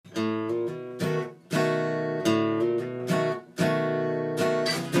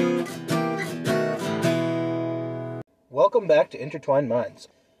Welcome back to Intertwined Minds,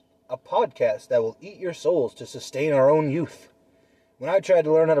 a podcast that will eat your souls to sustain our own youth. When I tried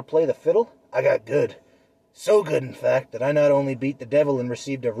to learn how to play the fiddle, I got good. So good, in fact, that I not only beat the devil and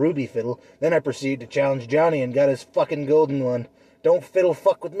received a ruby fiddle, then I proceeded to challenge Johnny and got his fucking golden one. Don't fiddle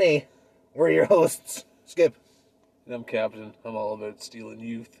fuck with me. We're your hosts. Skip. I'm Captain. I'm all about stealing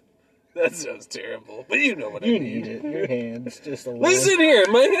youth. That sounds terrible, but you know what I You mean. need it. Your hands just a little. Listen here,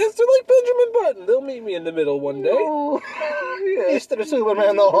 my hands are like Benjamin Button. They'll meet me in the middle one day. Oh, Mr.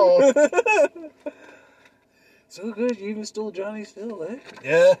 Superman the home. So good, you even stole Johnny's fiddle, eh?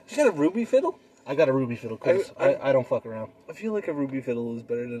 Yeah. You got a ruby fiddle? I got a ruby fiddle because I don't fuck around. I feel like a ruby fiddle is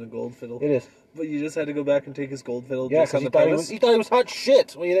better than a gold fiddle. It is. But you just had to go back and take his gold fiddle Yeah, just because on the premise? he thought he was hot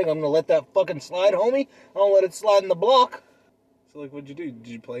shit. What do you think? I'm going to let that fucking slide, homie? I don't let it slide in the block. So, like, what'd you do? Did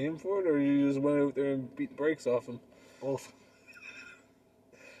you play him for it, or you just went out there and beat the brakes off him? Both.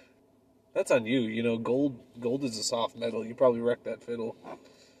 That's on you. You know, gold is a soft metal. You probably wrecked that fiddle.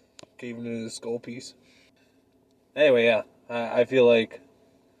 Caving in his skull piece. Anyway, yeah. I feel like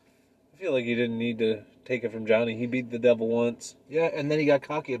you didn't need to take it from Johnny. He beat the devil once. Yeah, and then he got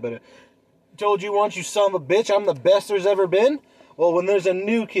cocky about it. Told you once, you son of a bitch, I'm the best there's ever been? Well, when there's a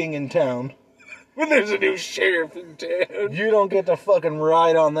new king in town, When there's a new sheriff in town. you don't get to fucking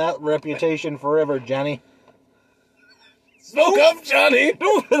ride on that reputation forever, Johnny. Smoke up, Johnny!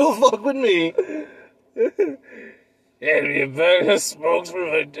 Don't fiddle fuck with me. Hand me a bag of smokes for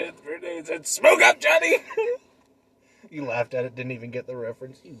my death grenades and smoke up, Johnny! You laughed at it, didn't even get the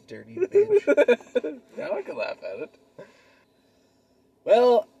reference, you dirty bitch. Now I can laugh at it.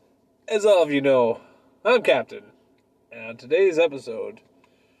 Well, as all of you know, I'm Captain. And on today's episode,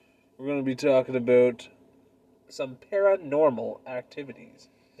 we're going to be talking about some paranormal activities.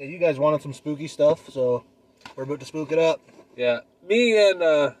 Yeah, you guys wanted some spooky stuff, so we're about to spook it up. Yeah, me and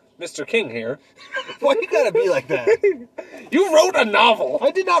Mr. King here. Why you gotta be like that? You wrote a novel!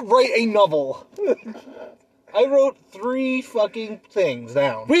 I did not write a novel. I wrote 3 fucking things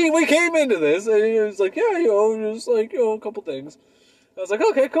down. We came into this, and he was like, yeah, just like, a couple things. I was like,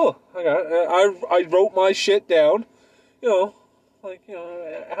 okay, cool. I got it. I wrote my shit down, how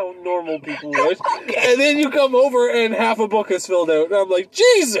normal people would. And then you come over and half a book is filled out, and I'm like,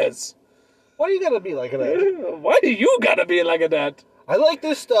 Jesus! Why do you gotta be like that? Why do you gotta be like that? I like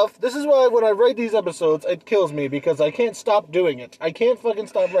this stuff. This is why when I write these episodes, it kills me because I can't stop doing it. I can't fucking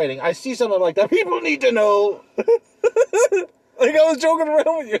stop writing. I see something like that. People need to know. Like, I was joking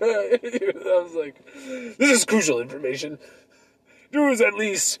around with you. I was like, this is crucial information. There was at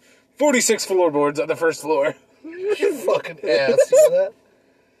least 46 floorboards on the first floor. You fucking ass. You know that?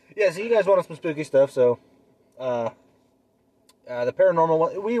 Yeah, so you guys wanted some spooky stuff, so the paranormal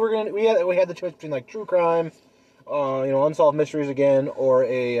one, we had the choice between like true crime, unsolved mysteries again, or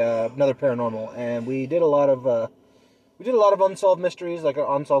another paranormal, and we did a lot of unsolved mysteries, like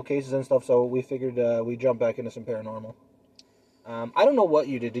unsolved cases and stuff. So we figured we'd jump back into some paranormal. I don't know what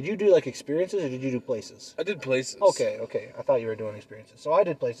you did. Did you do like experiences or did you do places? I did places. Okay. I thought you were doing experiences. So I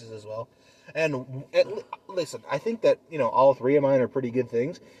did places as well. And listen, I think that all 3 of mine are pretty good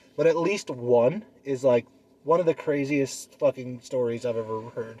things, but at least one is like one of the craziest fucking stories I've ever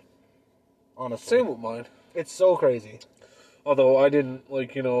heard. Honestly. Same with mine. It's so crazy. Although I didn't,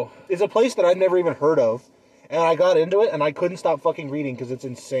 It's a place that I'd never even heard of. And I got into it, and I couldn't stop fucking reading because it's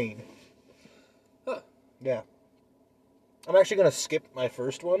insane. Huh. Yeah. I'm actually going to skip my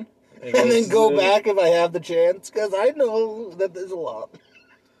first one. And then go back if I have the chance, because I know that there's a lot.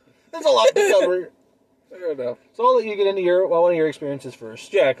 There's a lot to cover. Fair enough. So I'll let you get into one of your experiences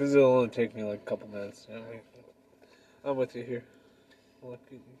first. Yeah, because it'll only take me like a couple minutes. I'm with you here.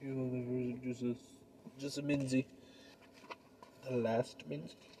 Just a Minzy. The Last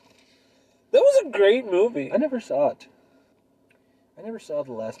Minzy? That was a great movie. I never saw it. I never saw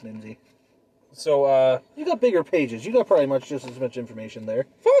The Last Minzy. So, You got bigger pages. You got probably just as much information there.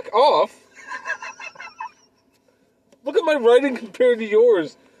 fuck off. Look at my writing compared to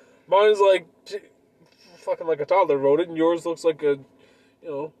yours. Mine's like, fucking like a toddler wrote it, and yours looks like a,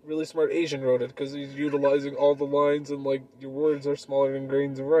 really smart Asian wrote it, because he's utilizing all the lines, and, your words are smaller than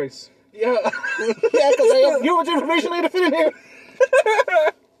grains of rice. Yeah. Yeah, because I have much information I had to fit in here.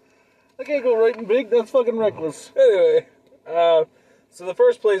 I can't go writing big. That's fucking reckless. Anyway, so the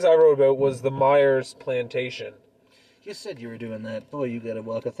first place I wrote about was the Myers Plantation. You said you were doing that. Boy, you gotta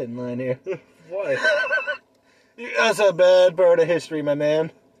walk a thin line here. Why? That's a bad part of history, my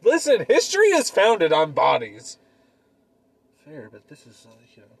man. Listen, history is founded on bodies. Fair, but this is,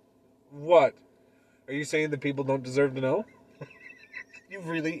 What? Are you saying that people don't deserve to know? You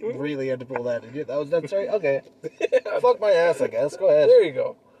really had to pull that, did you? That's right? Okay. Fuck my ass, I guess. Go ahead. There you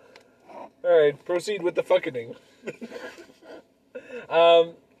go. Alright, proceed with the fucking.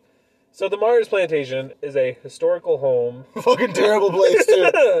 So the Myers Plantation is a historical home. Fucking terrible place,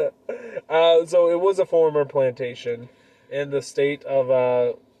 too. So it was a former plantation in the state of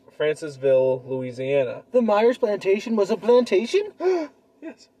Francisville, Louisiana. The Myers Plantation was a plantation?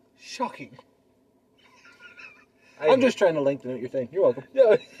 Yes. Shocking. I'm just trying to lengthen out your thing. You're welcome.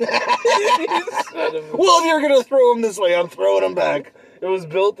 Yeah. Well, if you're going to throw them this way, I'm throwing them back. It was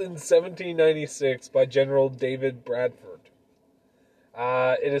built in 1796 by General David Bradford.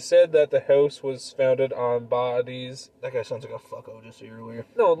 It is said that the house was founded on bodies. That guy sounds like a fucko, just so you're aware.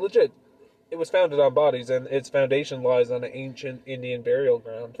 No, legit. It was founded on bodies, and its foundation lies on an ancient Indian burial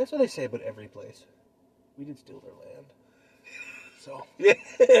ground. That's what they say about every place. We did steal their land. So, Yeah.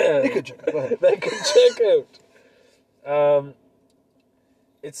 they could check out. Go ahead. They could check out.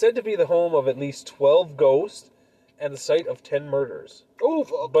 It's said to be the home of at least 12 ghosts and the site of 10 murders. Oh,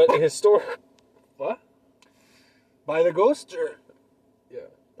 fuck. But historic... What? By the ghost, or Yeah,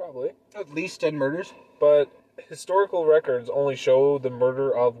 probably. at least 10 murders? But historical records only show the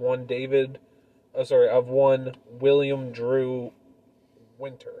murder of one William Drew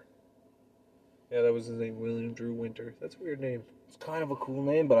Winter. Yeah, that was his name, William Drew Winter. That's a weird name. It's kind of a cool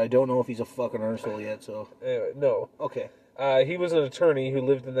name, but I don't know if he's a fucking arsehole yet, so... Anyway, no. Okay. He was an attorney who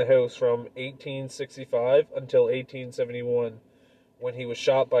lived in the house from 1865 until 1871, when he was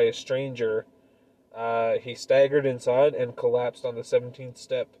shot by a stranger. He staggered inside and collapsed on the 17th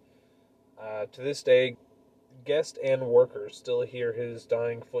step. To this day, guests and workers still hear his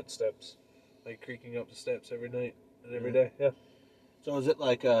dying footsteps, like creaking up the steps every night and every day. Yeah. So is it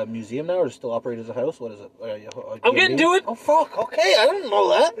like a museum now, or does it still operate as a house? What is it? I'm getting to it. Oh, fuck. Okay, I didn't know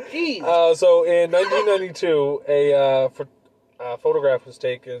that. Jeez. So in 1992, a photograph was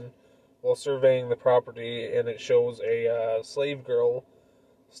taken while surveying the property, and it shows a slave girl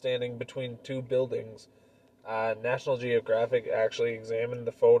standing between two buildings. National Geographic actually examined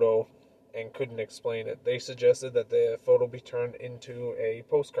the photo and couldn't explain it. They suggested that the photo be turned into a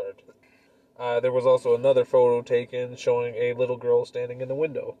postcard. There was also another photo taken showing a little girl standing in the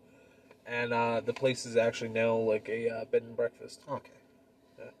window. And the place is actually now like a bed and breakfast. Okay.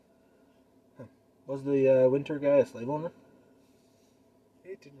 Yeah. Huh. Was the Winter guy a slave owner?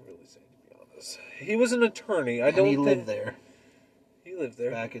 He didn't really say, to be honest. He was an attorney. He lived there. He lived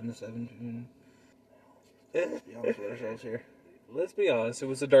there. Back in the 17... Let's be honest with ourselves here. Let's be honest, it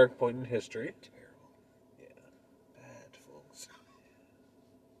was a dark point in history. Terrible. Yeah. Bad, folks.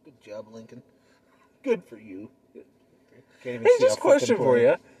 Good job, Lincoln. Good for you. Can't even Hey, see just a how question fucking for point.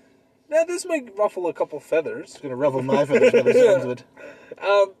 you. Now, this might ruffle a couple feathers. It's gonna ruffle my feathers by the sounds of it.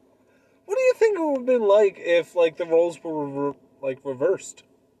 What do you think it would have been like if, like, the roles were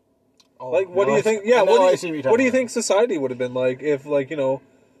Oh, what do you think? Yeah, I what see do you you're talking think society would have been like if, like, you know,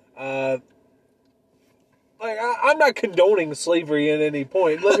 like I'm not condoning slavery at any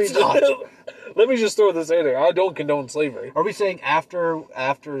point. Let me just throw this in there. I don't condone slavery. Are we saying after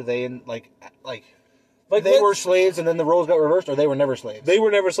they like Like they were slaves and then the roles got reversed, or they were never slaves? They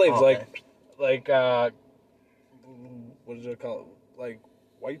were never slaves. Oh, okay. Like what did you call it? Like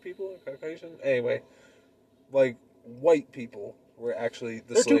white people, Caucasian. Anyway, like white people were actually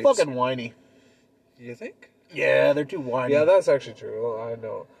the They're slaves. too fucking whiny. You think? Yeah, they're too whiny. Yeah, that's actually true. I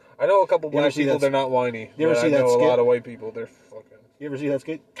know a couple You ever black see people. that- They're not whiny. you ever but see I that know skit? a lot of white people. They're fucking. You ever see that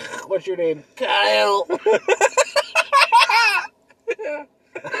skit? What's your name? Kyle. I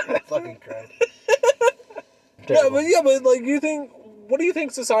fucking cried. Yeah, but like, what do you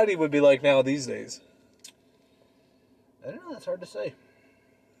think society would be like now these days? I don't know. That's hard to say.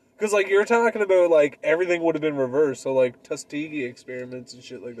 Because, like, you're talking about, like, everything would have been reversed. So, like, Tuskegee experiments and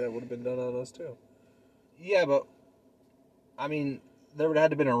shit like that would have been done on us, too. Yeah, but I mean, there would have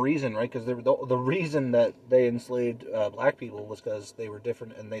had to been a reason, right? Because the reason that they enslaved black people was because they were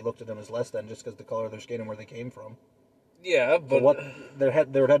different and they looked at them as less than just because the color of their skin and where they came from. Yeah, but... But there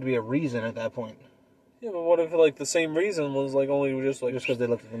would have to be a reason at that point. Yeah, but what if, like, the same reason was, like, only just, like... Just because they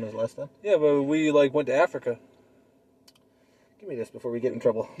looked at them as less than? Yeah, but we, like, went to Africa. Give me this before we get in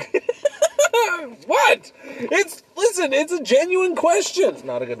trouble. What? Listen, it's a genuine question. It's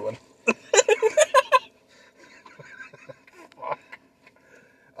not a good one.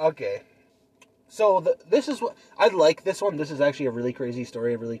 Okay. So this is what I like. This one. This is actually a really crazy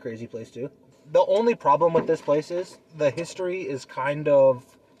story, a really crazy place too. The only problem with this place is the history is kind of.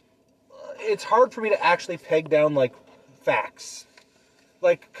 It's hard for me to actually peg down like facts,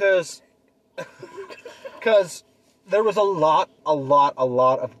 like because there was a lot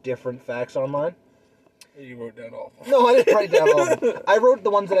of different facts online. You wrote down all of them. No, I didn't write down all of them. I wrote the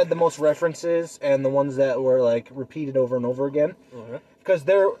ones that had the most references and the ones that were like repeated over and over again. Okay. Because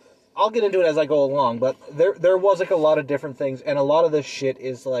there I'll get into it as I go along, but there was like a lot of different things, and a lot of this shit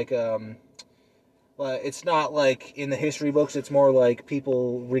is like it's not like in the history books. It's more like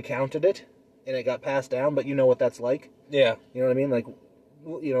people recounted it, and it got passed down. But you know what that's like. Yeah. You know what I mean? Like,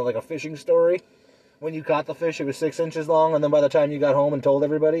 like a fishing story. When you caught the fish, it was 6 inches long, and then by the time you got home and told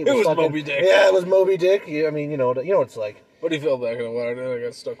everybody, it was Moby Dick. Yeah, it was Moby Dick. I mean, you know what it's like. But he fell back in the water, and I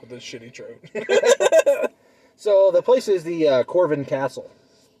got stuck with this shitty trout. So the place is the Corvin Castle.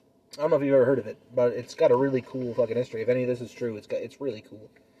 I don't know if you've ever heard of it, but it's got a really cool fucking history. If any of this is true, it's really cool.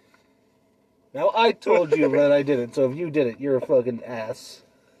 Now, I told you that I did it, so if you did it, you're a fucking ass.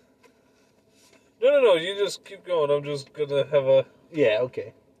 No, you just keep going. I'm just gonna have a... Yeah,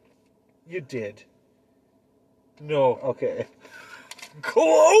 okay. You did. No. Okay.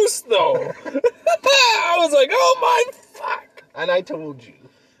 Close, though! I was like, oh my fuck! And I told you.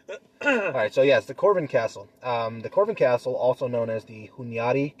 Alright, so yes, the Corvin Castle. The Corvin Castle, also known as the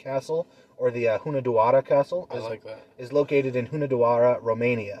Hunyadi Castle, or the Hunedoara Castle, is located in Hunedoara,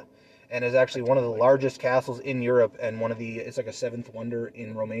 Romania, and is actually one of the largest castles in Europe, and it's like a seventh wonder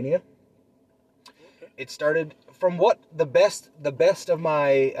in Romania. It started, from what the best of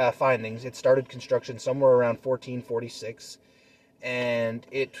my findings, it started construction somewhere around 1446, and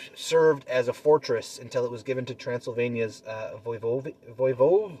it served as a fortress until it was given to Transylvania's Voivode,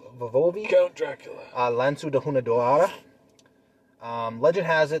 Count Dracula. Lanțu de Hunedoara. Legend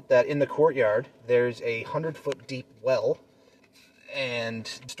has it that in the courtyard there's a 100-foot deep well, and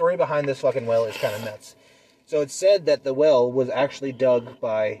the story behind this fucking well is kind of nuts. So it's said that the well was actually dug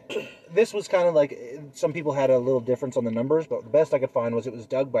by... This was kind of like... Some people had a little difference on the numbers, but the best I could find was it was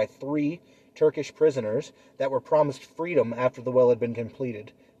dug by 3 Turkish prisoners that were promised freedom after the well had been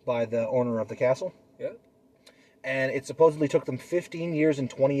completed by the owner of the castle. Yeah. And it supposedly took them 15 years and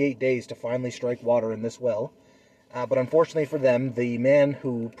 28 days to finally strike water in this well. But unfortunately for them, the man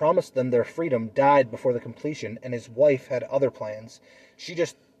who promised them their freedom died before the completion, and his wife had other plans. She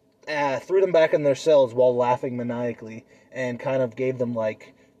just... threw them back in their cells while laughing maniacally, and kind of gave them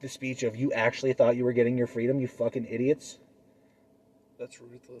like the speech of, you actually thought you were getting your freedom, you fucking idiots. That's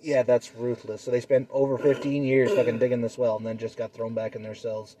ruthless. Yeah, that's ruthless. So they spent over 15 years fucking digging this well, and then just got thrown back in their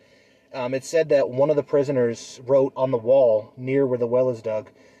cells. It's said that one of the prisoners wrote on the wall near where the well is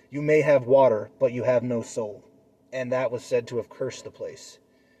dug, "You may have water, but you have no soul." And that was said to have cursed the place.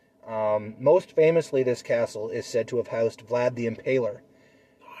 Most famously, this castle is said to have housed Vlad the Impaler.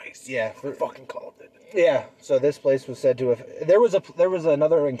 Yeah, I fucking called it. Yeah, so this place was said to have... There was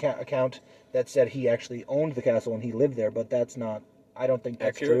another account that said he actually owned the castle and he lived there, but that's not... I don't think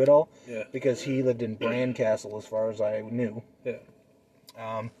that's accurate. True at all. Yeah. Because he lived in Bran Castle, as far as I knew. Yeah.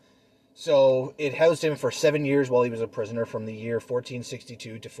 So it housed him for 7 years while he was a prisoner, from the year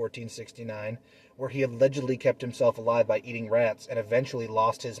 1462 to 1469, where he allegedly kept himself alive by eating rats, and eventually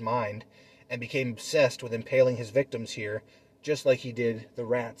lost his mind and became obsessed with impaling his victims here, just like he did the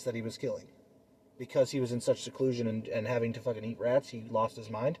rats that he was killing. Because he was in such seclusion and having to fucking eat rats, he lost his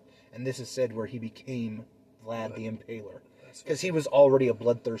mind. And this is said where he became Vlad the Impaler. Because he was already a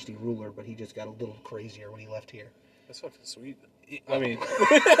bloodthirsty ruler, but he just got a little crazier when he left here. That's fucking sweet. I mean,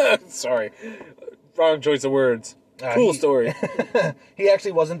 sorry. Wrong choice of words. Cool story. He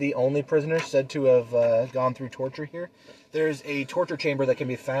actually wasn't the only prisoner said to have gone through torture here. There's a torture chamber that can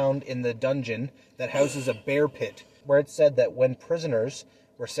be found in the dungeon that houses a bear pit, where it's said that when prisoners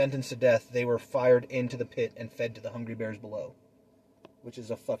were sentenced to death, they were fired into the pit and fed to the hungry bears below. Which is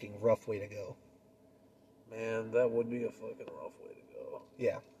a fucking rough way to go. Man, that would be a fucking rough way to go.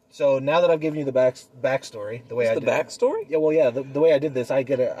 Yeah. So now that I've given you the backstory, the way I did... the backstory? Yeah, well, yeah, the way I did this, I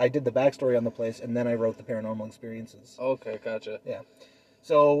did the backstory on the place, and then I wrote the paranormal experiences. Okay, gotcha. Yeah.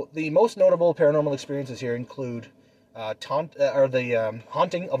 So the most notable paranormal experiences here include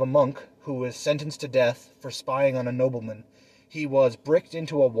haunting of a monk who was sentenced to death for spying on a nobleman. He was bricked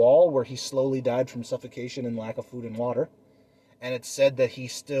into a wall where he slowly died from suffocation and lack of food and water. And it's said that he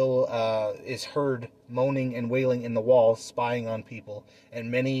still is heard moaning and wailing in the wall, spying on people.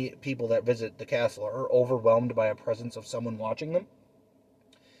 And many people that visit the castle are overwhelmed by a presence of someone watching them.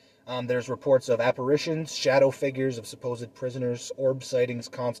 There's reports of apparitions, shadow figures of supposed prisoners, orb sightings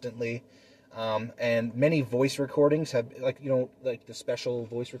constantly. And many voice recordings have, like the special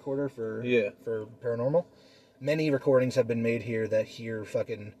voice recorder for paranormal. Many recordings have been made here that hear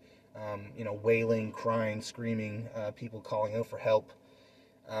fucking, wailing, crying, screaming, people calling out for help.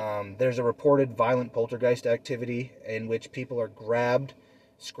 There's a reported violent poltergeist activity in which people are grabbed,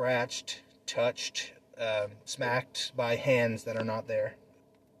 scratched, touched, smacked by hands that are not there.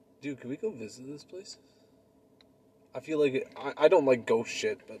 Dude, can we go visit this place? I feel like I don't like ghost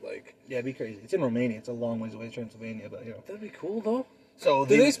shit, but like... Yeah, it'd be crazy. It's in Romania. It's a long ways away from Transylvania, but That'd be cool, though. So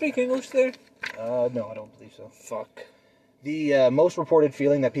Do they speak English there? No, I don't believe so. Fuck. The most reported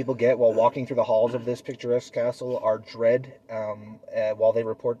feeling that people get while walking through the halls of this picturesque castle are dread, while they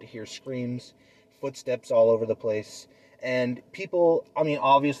report to hear screams, footsteps all over the place. And people, I mean,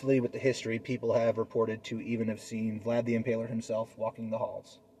 obviously with the history, people have reported to even have seen Vlad the Impaler himself walking the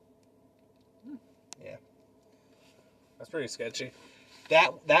halls. Yeah. That's pretty sketchy.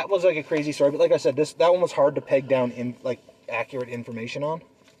 That was like a crazy story, but like I said, that one was hard to peg down in like accurate information on.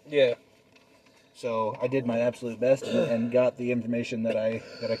 Yeah. So I did my absolute best and got the information that I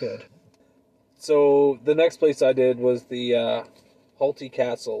could. So the next place I did was the Halty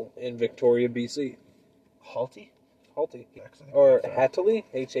Castle in Victoria, BC. Halty? Halty. Or Hatley,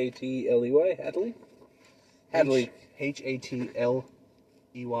 Hatley, Hatley? Hatley. Hatley?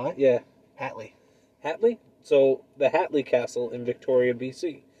 Yeah. Hatley. Hatley? So the Hatley Castle in Victoria,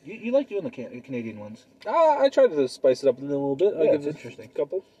 BC. You like doing the Canadian ones. I tried to spice it up a little bit. Yeah, it's interesting. A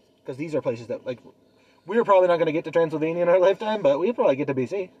couple. Because these are places that, like, we're probably not going to get to Transylvania in our lifetime, but we'll probably get to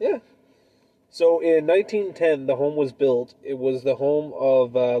BC. Yeah. So in 1910, the home was built. It was the home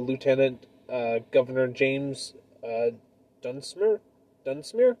of Lieutenant Governor James Dunsmuir?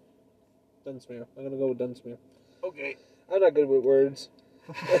 Dunsmuir? Dunsmuir. I'm going to go with Dunsmuir. Okay. I'm not good with words.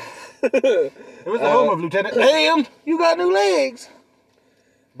 It was the home of Lieutenant Damn, you got new legs.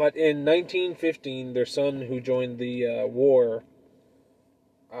 But in 1915, their son, who joined the war,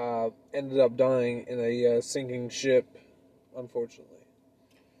 ended up dying in a sinking ship, unfortunately.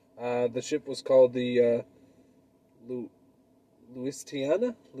 The ship was called the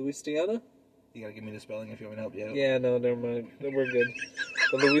Louisiana? Louisiana? You gotta give me the spelling if you want me to help you out. Yeah, no, never mind. We're good.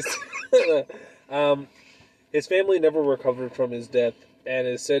 The Louisiana. His family never recovered from his death and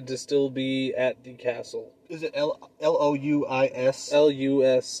is said to still be at the castle. Is it Louis?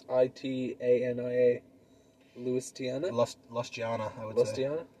 Lusitania? Louisiana? Lustiana, I would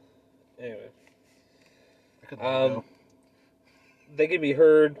Lustiana? say. Anyway. I couldn't let it go. They can be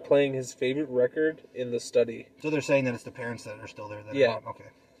heard playing his favorite record in the study. So they're saying that it's the parents that are still there. That Yeah. Are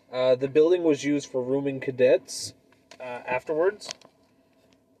okay. The building was used for rooming cadets. Afterwards,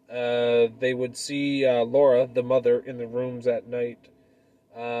 they would see Laura, the mother, in the rooms at night.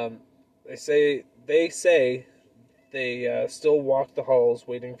 They say they still walk the halls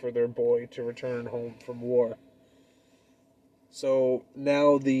waiting for their boy to return home from war. So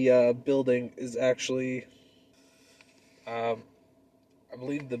now the building is actually, I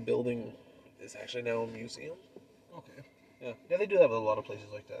believe the building is actually now a museum. Okay. Yeah. Yeah, they do have a lot of places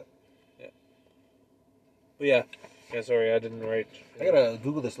like that. Yeah. But yeah, sorry, I didn't write. I gotta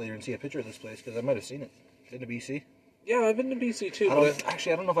Google this later and see a picture of this place because I might have seen it. Been to BC? Yeah, I've been to BC too. I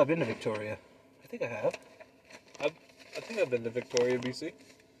don't know if I've been to Victoria. I think I have. I think I've been to Victoria, BC.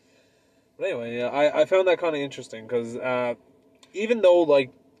 But anyway, yeah, I found that kind of interesting because even though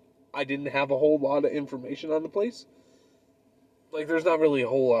like I didn't have a whole lot of information on the place, like there's not really a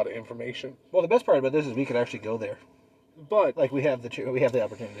whole lot of information. Well, the best part about this is we could actually go there. But Like we have the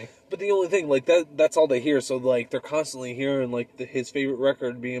opportunity. But the only thing, like that's all they hear. So like they're constantly hearing like his favorite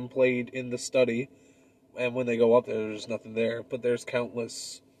record being played in the study, and when they go up there, there's nothing there. But there's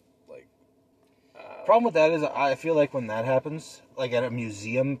countless, like. Problem with that is I feel like when that happens, like at a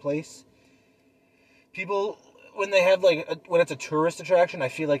museum place, people when they have when it's a tourist attraction, I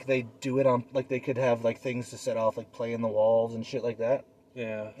feel like they do it on like they could have like things to set off like play in the walls and shit like that.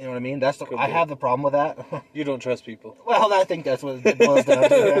 Yeah. You know what I mean? That's Could I be. have the problem with that. You don't trust people. Well, I think that's what it boils down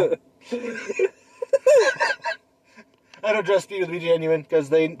to. Yeah. I don't trust people to be genuine because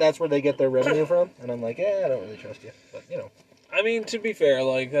that's where they get their revenue from, and I'm like, I don't really trust you. But you know, I mean, to be fair,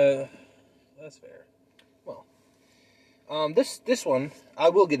 like that's fair. well, this one I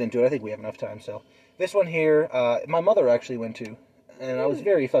will get into it. I think we have enough time. So this one here, my mother actually went to, and I was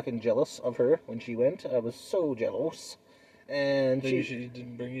very fucking jealous of her when she went. I was so jealous. And Maybe she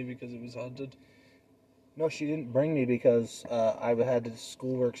didn't bring you because it was haunted. No, she didn't bring me because I had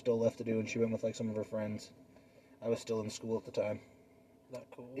schoolwork still left to do, and she went with like some of her friends. I was still in school at the time. Not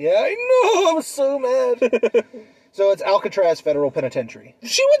cool. Yeah, I know. I was so mad. So it's Alcatraz Federal Penitentiary.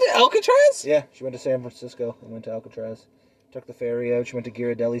 She went to Alcatraz? Yeah, she went to San Francisco and went to Alcatraz. Took the ferry out. She went to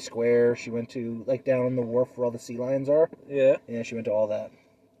Ghirardelli Square. She went to like down on the wharf where all the sea lions are. Yeah. Yeah, she went to all that.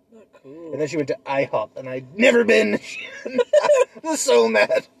 Not cool. And then she went to IHOP, and I'd never been. I was so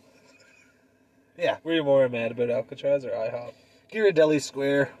mad. Yeah. Were you more mad about Alcatraz or IHOP? Ghirardelli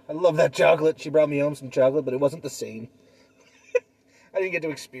Square. I love that chocolate. She brought me home some chocolate, but it wasn't the same. I didn't get to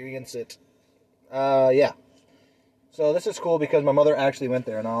experience it. Yeah. So this is cool because my mother actually went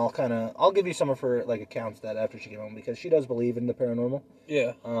there, and I'll give you some of her like accounts that after she came home because she does believe in the paranormal.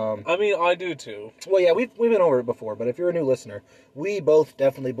 Yeah. I mean, I do too. Well, yeah, we've been over it before, but if you're a new listener, we both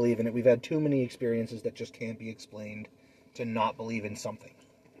definitely believe in it. We've had too many experiences that just can't be explained to not believe in something.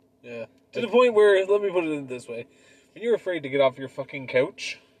 Yeah. To the point where, let me put it this way. When you're afraid to get off your fucking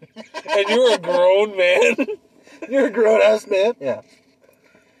couch, and you're a grown man. You're a grown-ass man. Yeah.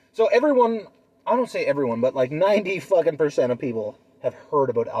 So everyone, I don't say everyone, but like 90% of people have heard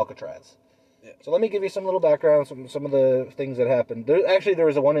about Alcatraz. Yeah. So let me give you some little background, some of the things that happened. There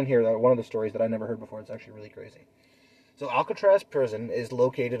was a one in here, one of the stories that I never heard before. It's actually really crazy. So Alcatraz Prison is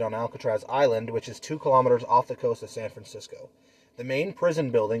located on Alcatraz Island, which is 2 kilometers off the coast of San Francisco. The main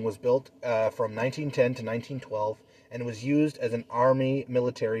prison building was built from 1910 to 1912 and was used as an Army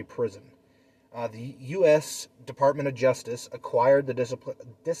military prison. The U.S. Department of Justice acquired the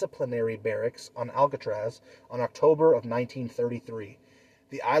disciplinary barracks on Alcatraz on October of 1933.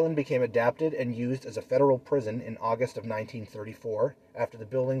 The island became adapted and used as a federal prison in August of 1934 after the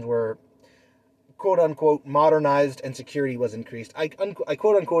buildings were quote-unquote modernized and security was increased. I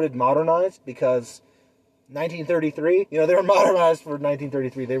quote-unquoted modernized because 1933, they were modernized for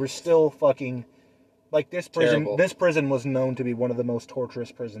 1933. They were still fucking, like this prison. Terrible. This prison was known to be one of the most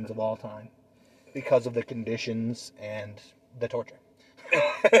torturous prisons of all time because of the conditions and the torture.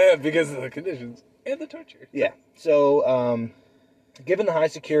 Because of the conditions and the torture. Yeah. So, given the high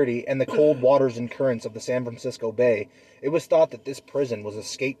security and the cold waters and currents of the San Francisco Bay, it was thought that this prison was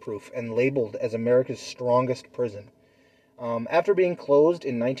escape-proof and labeled as America's strongest prison. After being closed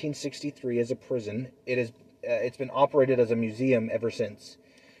in 1963 as a prison, it's been operated as a museum ever since.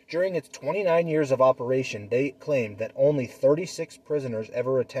 During its 29 years of operation, they claimed that only 36 prisoners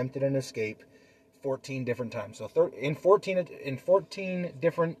ever attempted an escape 14 different times. So in 14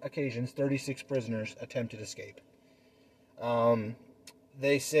 different occasions, 36 prisoners attempted escape.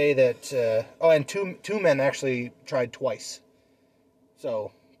 They say that... and two men actually tried twice.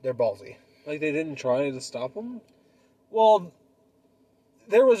 So, they're ballsy. Like, they didn't try to stop them? Well,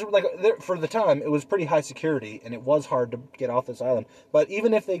 there was, for the time, it was pretty high security, and it was hard to get off this island. But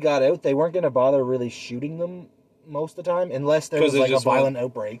even if they got out, they weren't going to bother really shooting them most of the time, unless there was, a violent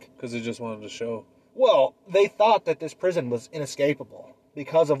outbreak. Because they just wanted to show. Well, they thought that this prison was inescapable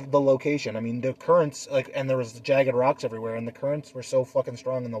because of the location. I mean, the currents, and there was jagged rocks everywhere, and the currents were so fucking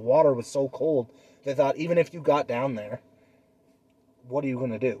strong, and the water was so cold, they thought, even if you got down there, what are you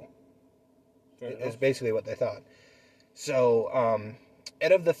going to do? Is basically what they thought. So,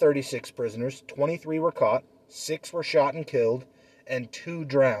 out of the 36 prisoners, 23 were caught, 6 were shot and killed, and 2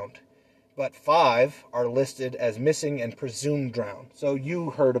 drowned. But 5 are listed as missing and presumed drowned. So you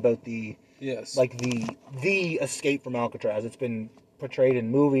heard about the escape from Alcatraz. It's been portrayed in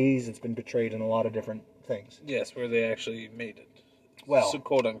movies. It's been portrayed in a lot of different things. Yes, where they actually made it. Well, so,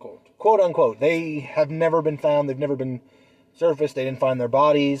 quote unquote. Quote unquote. They have never been found. They've never been surfaced. They didn't find their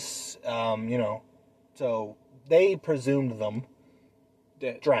bodies. So they presumed them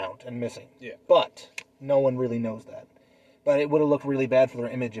dead, drowned, and missing. Yeah. But no one really knows that. But it would have looked really bad for their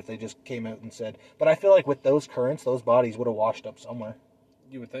image if they just came out and said. But I feel like with those currents, those bodies would have washed up somewhere.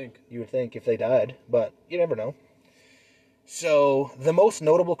 You would think. You would think if they died, but you never know. So the most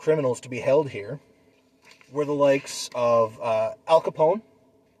notable criminals to be held here were the likes of Al Capone,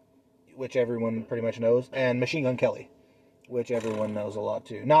 which everyone pretty much knows, and Machine Gun Kelly, which everyone knows a lot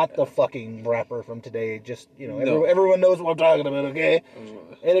too. Not the fucking rapper from today, just, everyone knows what I'm talking about, okay?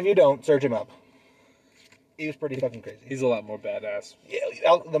 And if you don't, search him up. He was pretty fucking crazy. He's a lot more badass. Yeah,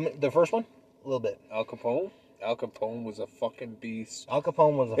 the first one? A little bit. Al Capone? Al Capone was a fucking beast. Al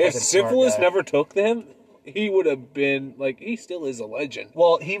Capone was a fucking If syphilis never took him, he would have been, he still is a legend.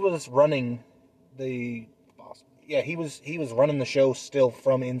 Well, he was running the... Boss. Yeah, he was running the show still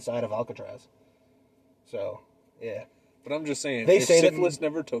from inside of Alcatraz. So, yeah. But I'm just saying, if syphilis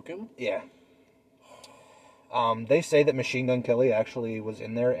never took him... Yeah. They say that Machine Gun Kelly actually was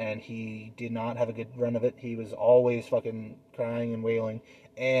in there, and he did not have a good run of it. He was always fucking crying and wailing,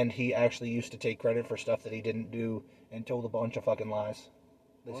 and he actually used to take credit for stuff that he didn't do and told a bunch of fucking lies.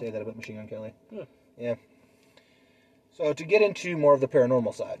 They say that about Machine Gun Kelly. Yeah. So to get into more of the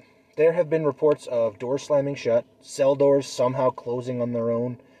paranormal side, there have been reports of doors slamming shut, cell doors somehow closing on their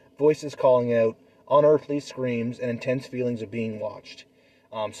own, voices calling out, unearthly screams, and intense feelings of being watched.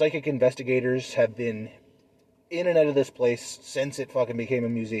 Psychic investigators have been in and out of this place since it fucking became a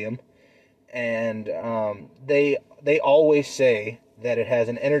museum, and they always say that it has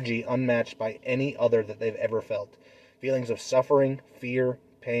an energy unmatched by any other that they've ever felt. Feelings of suffering, fear,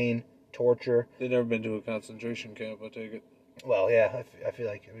 pain, torture. They've never been to a concentration camp, I take it. Well, yeah, I feel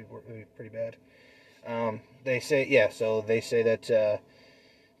like it would be pretty bad. They say, yeah, so they say that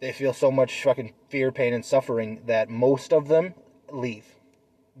they feel so much fucking fear, pain, and suffering that most of them leave.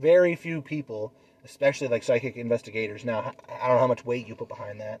 Very few people, especially like psychic investigators. Now, I don't know how much weight you put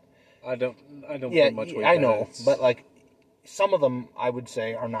behind that. I don't Yeah, put much weight I behind know, it. but like some of them, I would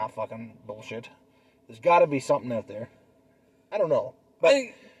say, are not fucking bullshit. There's got to be something out there. I don't know, but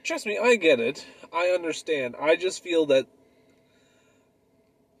Trust me, I get it. I understand. I just feel that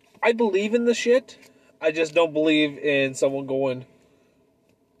I believe in the shit. I just don't believe in someone going,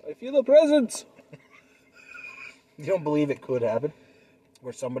 I feel a presence. you don't believe it could happen,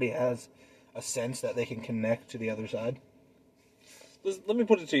 where somebody has a sense that they can connect to the other side. Let me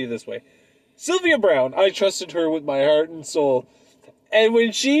put it to you this way. Sylvia Brown, I trusted her with my heart and soul. And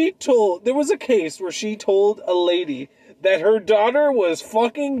when there was a case where she told a lady that her daughter was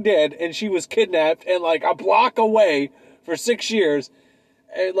fucking dead and she was kidnapped and like a block away for 6 years.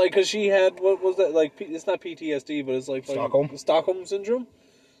 And like, cause she had, what was that, like, it's not PTSD, but it's like Stockholm Syndrome.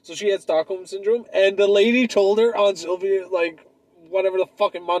 So she had Stockholm Syndrome, and the lady told her on Sylvia, like, whatever the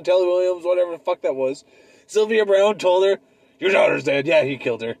fucking Montelli Williams, whatever the fuck that was, Sylvia Brown told her, your daughter's dead. Yeah, he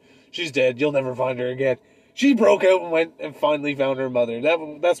killed her. She's dead. You'll never find her again. She broke out and went and finally found her mother.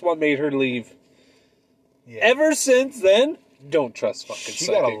 That's what made her leave. Yeah. Ever since then, don't trust fucking psychics. She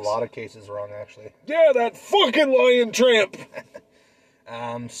got a lot of cases wrong, actually. Yeah, that fucking lying tramp.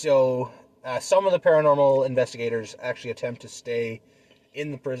 So some of the paranormal investigators actually attempt to stay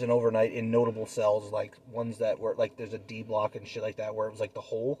in the prison overnight in notable cells, like ones that were like there's a D block and shit like that, where it was like the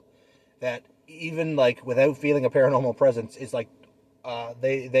hole that even like without feeling a paranormal presence is like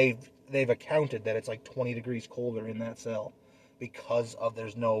they've accounted that it's like 20 degrees colder in that cell because of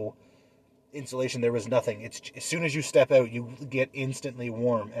there's no insulation. There was nothing. It's as soon as you step out, you get instantly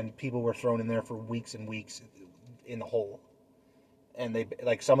warm, and people were thrown in there for weeks and weeks in the hole, and they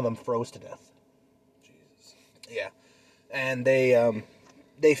like some of them froze to death. Jesus. Yeah, and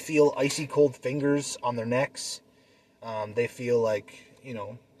they feel icy cold fingers on their necks. They feel like, you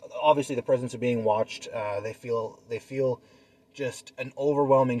know, obviously the presence of being watched. They feel just an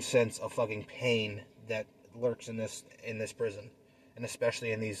overwhelming sense of fucking pain that lurks in this prison, and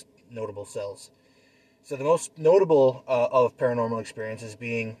especially in these notable cells. So the most notable of paranormal experiences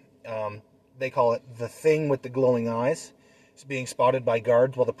being, they call it the thing with the glowing eyes. It's being spotted by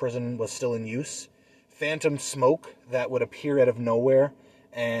guards while the prison was still in use. Phantom smoke that would appear out of nowhere,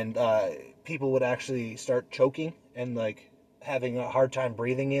 and people would actually start choking and like having a hard time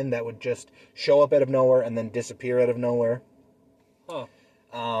breathing in, that would just show up out of nowhere and then disappear out of nowhere. Huh.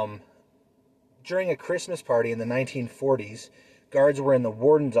 During a Christmas party in the 1940s, guards were in the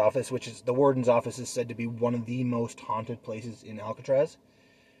warden's office, the warden's office is said to be one of the most haunted places in Alcatraz.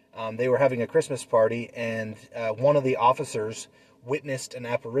 They were having a Christmas party, and one of the officers witnessed an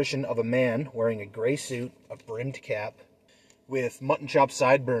apparition of a man wearing a gray suit, a brimmed cap, with mutton chop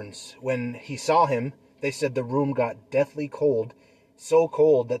sideburns. When he saw him, they said the room got deathly cold, so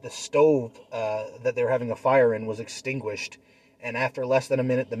cold that the stove that they were having a fire in was extinguished, and after less than a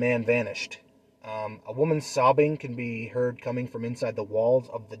minute, the man vanished. A woman's sobbing can be heard coming from inside the walls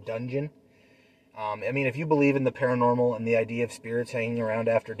of the dungeon. I mean, if you believe in the paranormal and the idea of spirits hanging around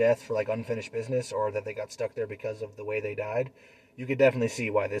after death for like unfinished business, or that they got stuck there because of the way they died, you could definitely see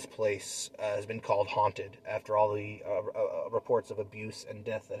why this place has been called haunted after all the reports of abuse and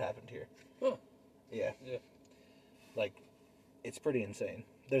death that happened here. Huh. Yeah. Yeah. Like, it's pretty insane.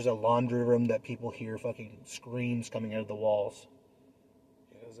 There's a laundry room that people hear fucking screams coming out of the walls.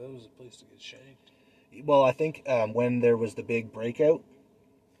 Yeah, that was a place to get shanked. Well, I think when there was the big breakout,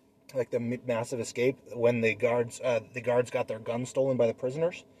 like the massive escape, when the guards got their guns stolen by the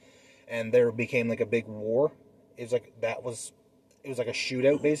prisoners, and there became like a big war. It was like a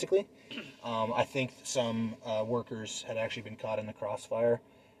shootout basically. I think some workers had actually been caught in the crossfire,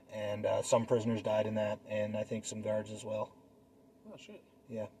 and some prisoners died in that, and I think some guards as well. Oh shit.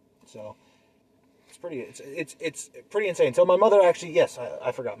 Yeah, so it's pretty insane. So my mother actually, yes,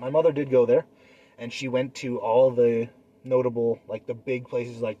 I forgot. My mother did go there, and she went to all the notable, like the big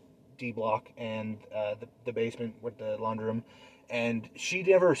places like D Block and the basement with the laundry room, and she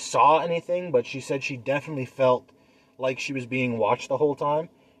never saw anything, but she said she definitely felt like she was being watched the whole time.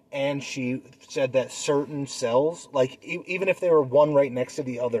 And she said that certain cells, like even if they were one right next to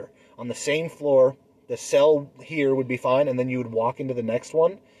the other on the same floor, the cell here would be fine, and then you would walk into the next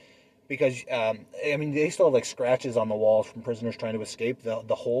one, because I mean they still have like scratches on the walls from prisoners trying to escape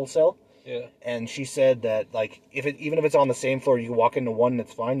the whole cell. Yeah. And she said that like even if it's on the same floor, you can walk into one and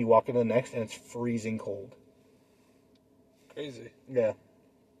it's fine. You walk into the next and it's freezing cold. Crazy. Yeah.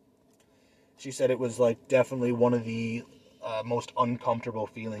 She said it was like definitely one of the most uncomfortable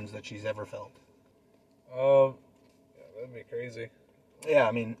feelings that she's ever felt. Yeah, that'd be crazy. Yeah,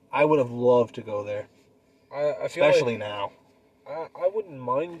 I mean, I would have loved to go there, I feel especially like now. I wouldn't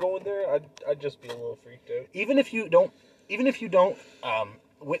mind going there. I'd just be a little freaked out. Even if you don't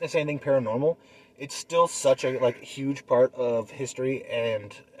witness anything paranormal, it's still such a like huge part of history,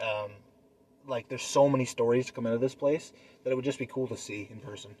 and like there's so many stories to come out of this place that it would just be cool to see in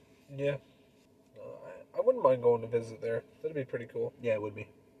person. Yeah. I wouldn't mind going to visit there. That'd be pretty cool. Yeah, it would be.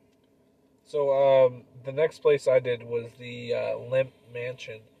 So, the next place I did was the Lemp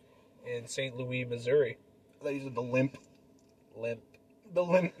Mansion in St. Louis, Missouri. I thought you said the Limp Lemp.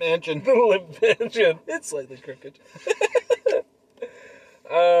 Mansion. The Lemp Mansion. It's slightly crooked.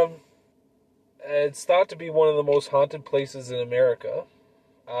 It's thought to be one of the most haunted places in America.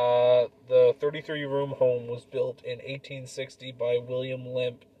 The 33-room home was built in 1860 by William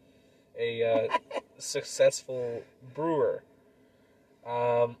Lemp, a successful brewer.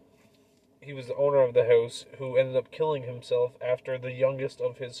 He was the owner of the house, who ended up killing himself after the youngest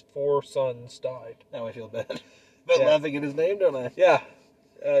of his 4 sons died. Now I feel bad. But laughing at his name, don't I? Yeah.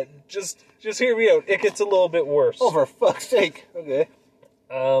 Just hear me out. It gets a little bit worse. Oh, for fuck's sake. Okay.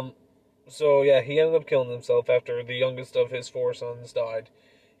 So, yeah, he ended up killing himself after the youngest of his 4 sons died.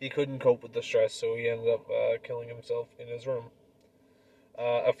 He couldn't cope with the stress, so he ended up killing himself in his room.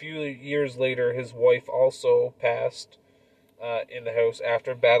 A few years later, his wife also passed in the house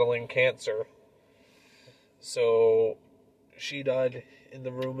after battling cancer. So, she died in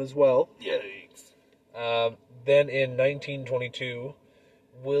the room as well. Yikes. Then in 1922,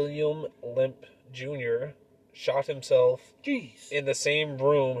 William Lemp Jr. shot himself in the same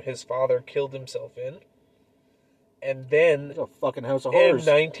room his father killed himself in. And then, It's a fucking house of in horrors.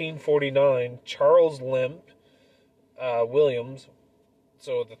 1949, Charles Lemp Williams,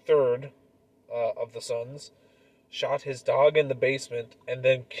 so the third of the sons, shot his dog in the basement and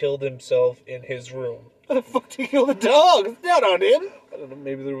then killed himself in his room. How the fuck did he kill the dog? It's not on him. I don't know,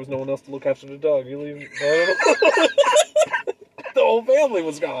 maybe there was no one else to look after the dog. You leave, I don't know. The whole family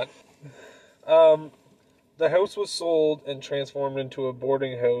was gone. The house was sold and transformed into a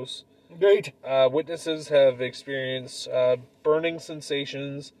boarding house. Great. Witnesses have experienced burning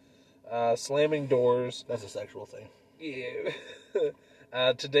sensations, slamming doors. That's a sexual thing.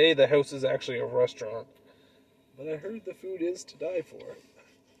 Yeah. Today, the house is actually a restaurant. But I heard the food is to die for.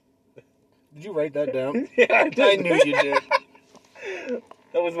 Did you write that down? Yeah, I did. I knew you did.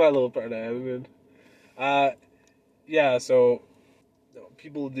 That was my little part I added in. Yeah, so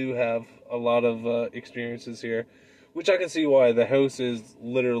people do have a lot of experiences here, which I can see why. The house is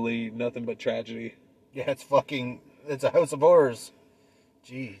literally nothing but tragedy. Yeah, it's a house of horrors.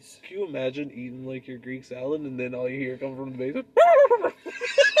 Jeez. Can you imagine eating like your Greek salad and then all you hear come from the basement?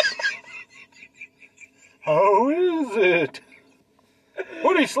 How is it?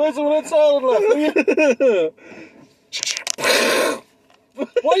 What are you slicing with that salad left?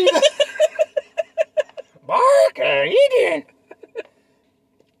 What are you... Barker, idiot!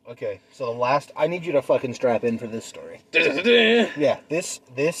 Okay, so I need you to fucking strap in for this story. Yeah, this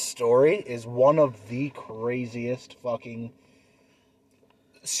story is one of the craziest fucking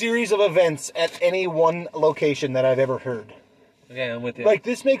series of events at any one location that I've ever heard. Okay, I'm with you. Like,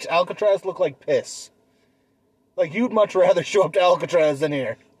 this makes Alcatraz look like piss. Like, you'd much rather show up to Alcatraz than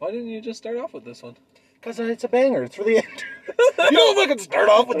here. Why didn't you just start off with this one? Because it's a banger. It's for the end. You don't fucking start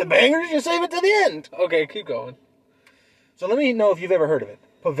off with the bangers. You save it to the end. Okay, keep going. So let me know if you've ever heard of it.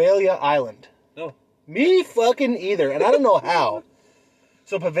 Poveglia Island. No. Me fucking either. And I don't know how.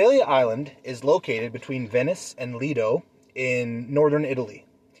 So Poveglia Island is located between Venice and Lido in northern Italy.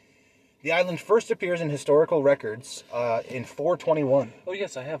 The island first appears in historical records in 421. Oh,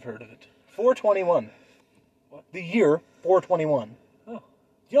 yes, I have heard of it. 421. What? The year 421. Oh.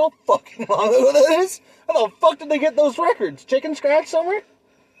 You know how fucking long ago that is? How the fuck did they get those records? Chicken scratch somewhere?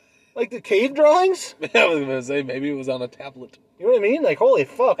 Like the cave drawings? I was going to say, maybe it was on a tablet. You know what I mean? Like, holy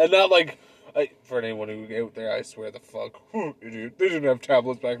fuck. And not like, for anyone who out there, I swear the fuck, idiot, they didn't have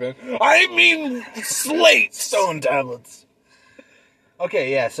tablets back then. I mean slates! Stone tablets.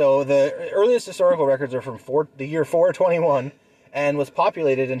 Okay, yeah, so the earliest historical records are from the year 421 and was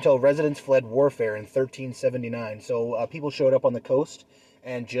populated until residents fled warfare in 1379. So people showed up on the coast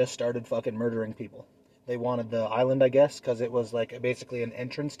and just started fucking murdering people. They wanted the island, I guess, because it was like basically an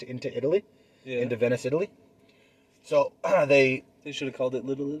entrance into Italy, into Venice, Italy. So they should have called it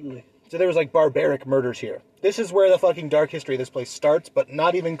Little Italy. So there was like barbaric murders here. This is where the fucking dark history of this place starts, but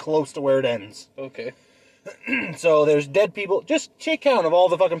not even close to where it ends. Okay. So there's dead people. Just take count of all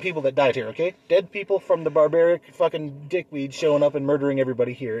the fucking people that died here, okay? Dead people from the barbaric fucking dickweed showing up and murdering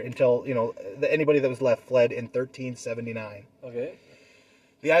everybody here until, anybody that was left fled in 1379. Okay.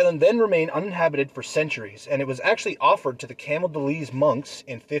 The island then remained uninhabited for centuries, and it was actually offered to the Camaldolese monks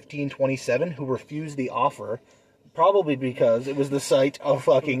in 1527, who refused the offer, probably because it was the site of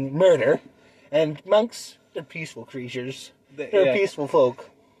fucking murder. And monks, they're peaceful creatures. They're peaceful folk.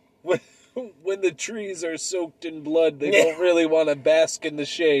 When the trees are soaked in blood, they don't really want to bask in the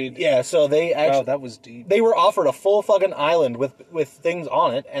shade. Yeah, so they actually... Wow, that was deep. They were offered a full fucking island with things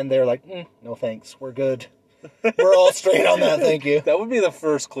on it, and they're like, no thanks, we're good. We're all straight on that, thank you. That would be the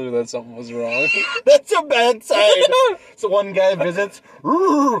first clue that something was wrong. That's a bad sign. So one guy visits,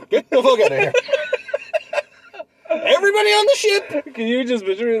 get the fuck out of here. Everybody on the ship! Can you just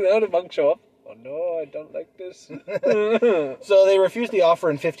picture that? A monk show up? Oh no, I don't like this. So they refused the offer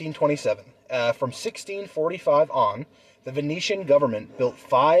in 1527. From 1645 on, the Venetian government built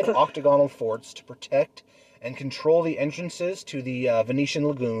 5 octagonal forts to protect and control the entrances to the Venetian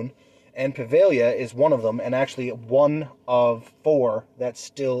lagoon, and Poveglia is one of them, and actually one of 4 that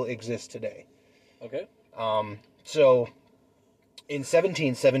still exist today. Okay. So, in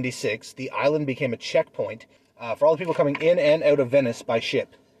 1776, the island became a checkpoint for all the people coming in and out of Venice by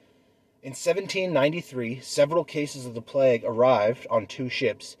ship. In 1793, several cases of the plague arrived on 2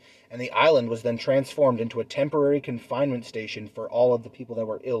 ships, and the island was then transformed into a temporary confinement station for all of the people that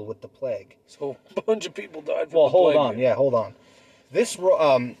were ill with the plague. So a bunch of people died from the plague. Well, hold on. This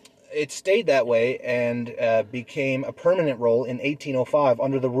it stayed that way and became a permanent role in 1805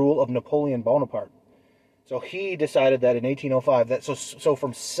 under the rule of Napoleon Bonaparte. So he decided that in 1805, so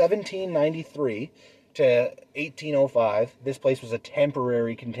from 1793 to 1805, this place was a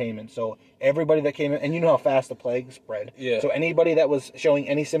temporary containment. So everybody that came in, and you know how fast the plague spread. Yeah. So anybody that was showing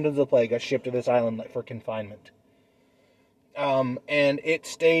any symptoms of the plague got shipped to this island for confinement. And it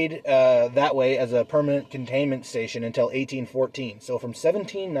stayed that way as a permanent containment station until 1814. So from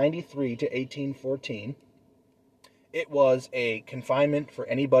 1793 to 1814, it was a confinement for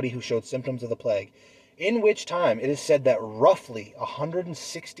anybody who showed symptoms of the plague, in which time it is said that roughly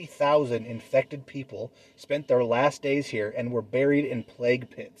 160,000 infected people spent their last days here and were buried in plague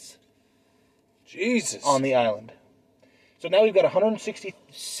pits. Jesus. On the island. So now we've got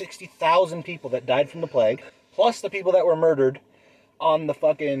 160,000 people that died from the plague, plus the people that were murdered on the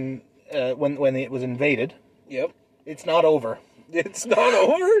fucking, when it was invaded. Yep. It's not over. It's not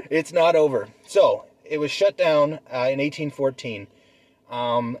over? It's not over. So, it was shut down in 1814.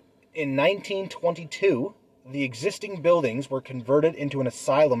 In 1922, the existing buildings were converted into an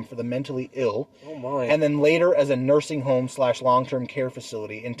asylum for the mentally ill. Oh my. And then later as a nursing home / long-term care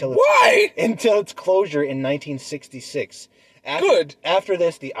facility until its closure in 1966. Good. After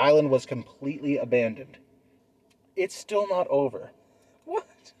this, the island was completely abandoned. It's still not over.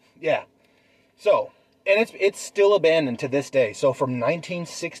 What? Yeah. So, and it's still abandoned to this day. So from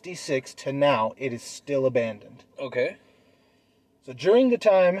 1966 to now, it is still abandoned. Okay. So during the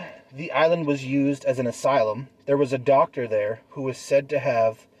time the island was used as an asylum, there was a doctor there who was said to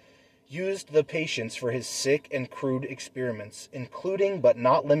have used the patients for his sick and crude experiments, including but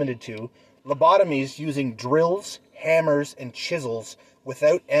not limited to lobotomies using drills, hammers, and chisels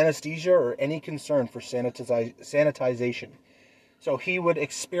without anesthesia or any concern for sanitization. So he would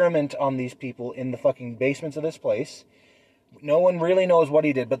experiment on these people in the fucking basements of this place. No one really knows what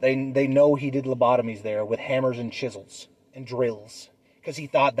he did, but they know he did lobotomies there with hammers and chisels and drills, because he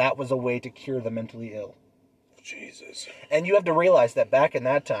thought that was a way to cure the mentally ill. Jesus. And you have to realize that back in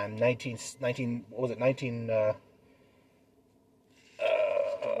that time, 1914?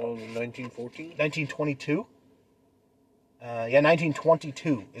 1922?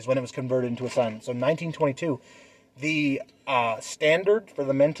 1922 is when it was converted into assignment. So 1922, the standard for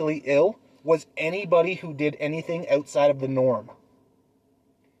the mentally ill was anybody who did anything outside of the norm.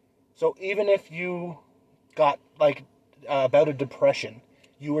 So even if you got, about a depression,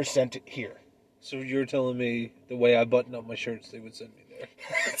 you were sent here. So you're telling me the way I button up my shirts, they would send me there?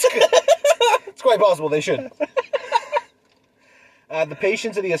 It's quite possible they should. The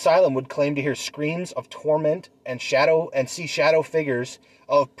patients of the asylum would claim to hear screams of torment and see shadow figures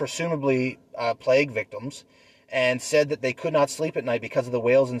of presumably plague victims, and said that they could not sleep at night because of the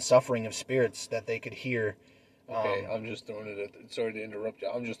wails and suffering of spirits that they could hear. Okay, I'm just throwing it out there. Sorry to interrupt you.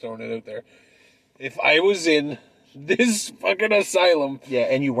 I'm just throwing it out there. If I was in this fucking asylum... Yeah,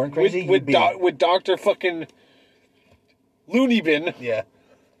 and you weren't crazy? With Dr. fucking Looney Bin... Yeah.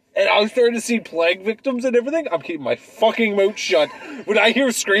 And I was starting to see plague victims and everything, I'm keeping my fucking mouth shut. When I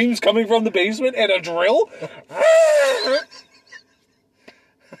hear screams coming from the basement and a drill...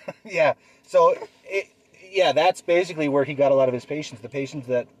 Yeah, so... that's basically where he got a lot of his patients. The patients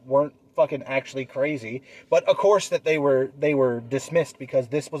that weren't fucking actually crazy. But of course that they were dismissed because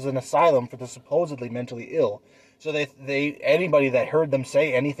this was an asylum for the supposedly mentally ill. So they anybody that heard them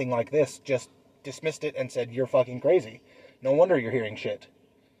say anything like this just dismissed it and said, "You're fucking crazy. No wonder you're hearing shit."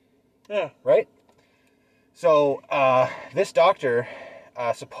 Yeah. Right? So this doctor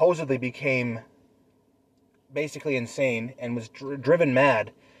supposedly became basically insane and was driven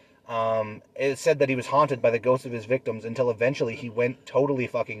mad. It said that he was haunted by the ghosts of his victims until eventually he went totally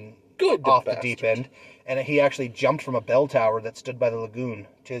fucking off the deep end, and he actually jumped from a bell tower that stood by the lagoon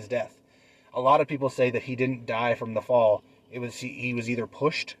to his death. A lot of people say that he didn't die from the fall. He was either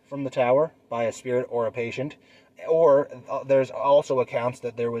pushed from the tower by a spirit or a patient, or there's also accounts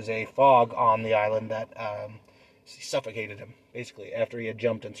that there was a fog on the island that suffocated him, basically, after he had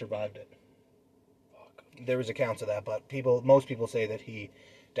jumped and survived it. There was accounts of that, but most people say that he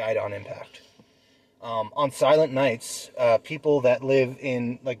died on impact. On silent nights, people that live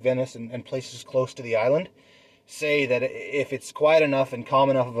in like Venice and places close to the island say that if it's quiet enough and calm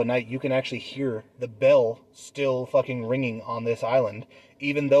enough of a night, you can actually hear the bell still fucking ringing on this island,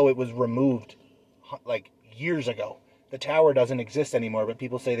 even though it was removed like years ago. The tower doesn't exist anymore, but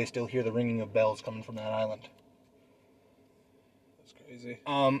people say they still hear the ringing of bells coming from that island. That's crazy.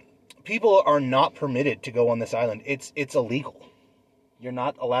 People are not permitted to go on this island. It's illegal. You're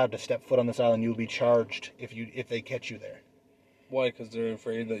not allowed to step foot on this island. You'll be charged if they catch you there. Why? Because they're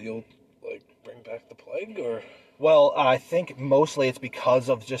afraid that you'll like bring back the plague, or? Well, I think mostly it's because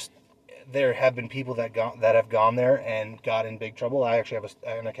of just there have been people that have gone there and got in big trouble. I actually have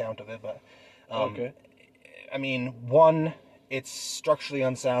an account of it, but Okay. I mean, one, it's structurally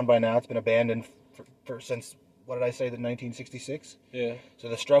unsound by now. It's been abandoned since, what did I say, the 1966? Yeah. So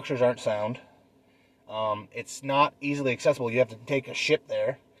the structures aren't sound. It's not easily accessible. You have to take a ship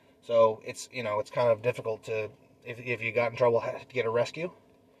there. So it's kind of difficult to, if you got in trouble, to get a rescue.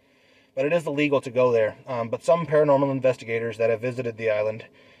 But it is illegal to go there. But some paranormal investigators that have visited the island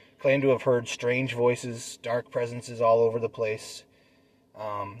claim to have heard strange voices, dark presences all over the place.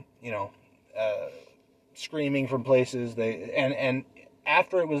 Screaming from places. And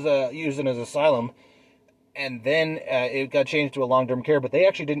after it was used as an asylum, and then it got changed to a long-term care, but they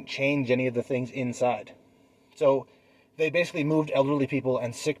actually didn't change any of the things inside. So they basically moved elderly people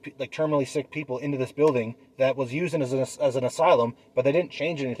and terminally sick people into this building that was used as an asylum, but they didn't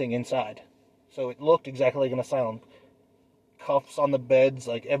change anything inside. So it looked exactly like an asylum. Cuffs on the beds,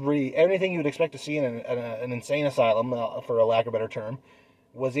 like anything you would expect to see in an insane asylum, for a lack of a better term,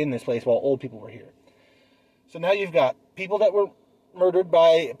 was in this place while old people were here. So now you've got people that were murdered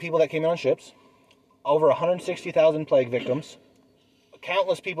by people that came in on ships, over 160,000 plague victims,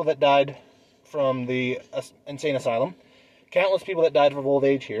 countless people that died from the insane asylum, countless people that died of old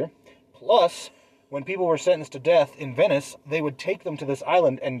age here, plus, when people were sentenced to death in Venice, they would take them to this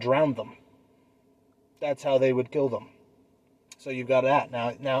island and drown them. That's how they would kill them. So you've got that.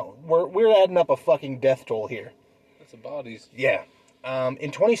 Now we're adding up a fucking death toll here. That's the bodies. Yeah.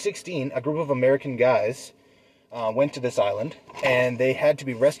 In 2016, a group of American guys went to this island, and they had to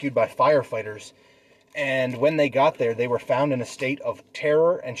be rescued by firefighters. And when they got there, they were found in a state of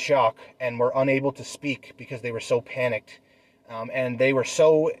terror and shock and were unable to speak because they were so panicked. And they were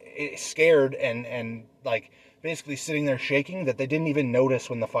so scared and like basically sitting there shaking that they didn't even notice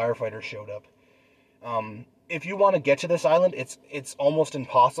when the firefighters showed up. If you want to get to this island, it's almost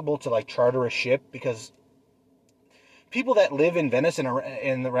impossible to like charter a ship because people that live in Venice and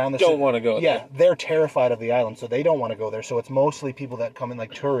around the don't want to go there. Yeah, they're terrified of the island, so they don't want to go there. So it's mostly people that come in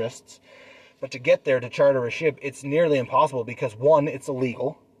like tourists. But to get there to charter a ship, it's nearly impossible because, one, it's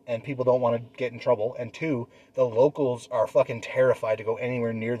illegal and people don't want to get in trouble. And two, the locals are fucking terrified to go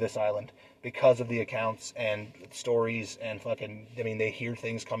anywhere near this island because of the accounts and stories and they hear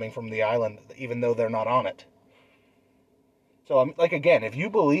things coming from the island even though they're not on it. So, like, again, if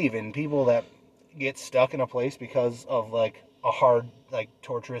you believe in people that get stuck in a place because of, like, a hard, like,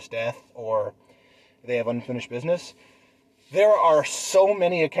 torturous death or they have unfinished business, there are so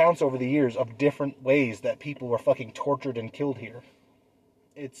many accounts over the years of different ways that people were fucking tortured and killed here.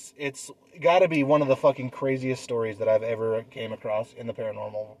 It's got to be one of the fucking craziest stories that I've ever came across in the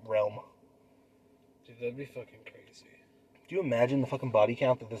paranormal realm. Dude, that'd be fucking crazy. Do you imagine the fucking body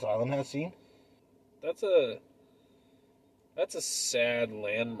count that this island has seen? That's a sad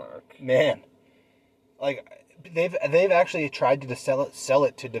landmark. Man, like they've actually tried to sell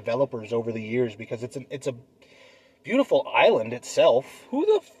it to developers over the years because it's a beautiful island itself. Who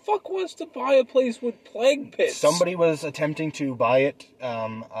the fuck wants to buy a place with plague pits? Somebody was attempting to buy it.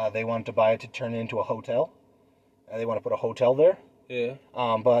 They wanted to buy it to turn it into a hotel. They want to put a hotel there. Yeah.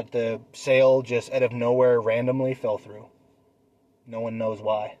 But the sale just out of nowhere randomly fell through. No one knows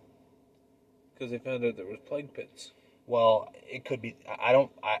why. Because they found out there was plague pits. Well, it could be.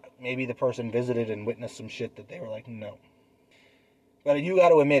 Maybe the person visited and witnessed some shit that they were like, no. But you got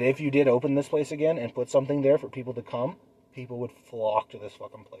to admit, if you did open this place again and put something there for people to come, people would flock to this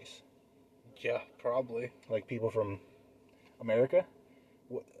fucking place. Yeah, probably. Like people from America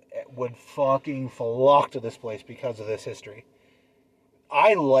would fucking flock to this place because of this history.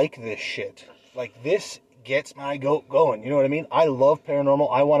 I like this shit. Like, this gets my goat going. You know what I mean? I love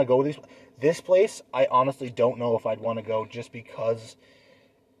paranormal. I want to go to this place. I honestly don't know if I'd want to go just because,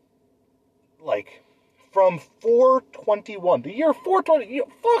 like, from 421, the year 420,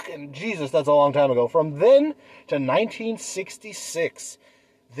 fucking Jesus, that's a long time ago. From then to 1966,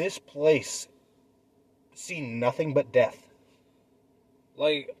 this place seen nothing but death.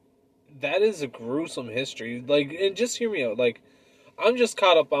 Like, that is a gruesome history. Like, and just hear me out. Like, I'm just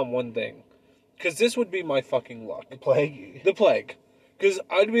caught up on one thing. Because this would be my fucking luck. The plague? The plague. Because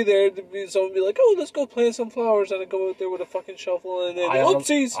I'd be there, someone would be like, oh, let's go plant some flowers, and I'd go out there with a fucking shovel, and then,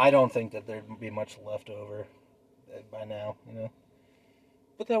 oopsies! I don't think that there'd be much left over by now, you know?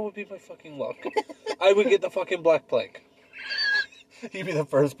 But that would be my fucking luck. I would get the fucking Black Plague. You'd be the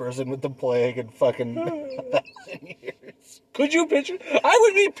first person with the plague in fucking 1,000 years. Could you picture? I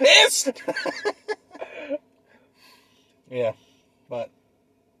would be pissed! Yeah, but,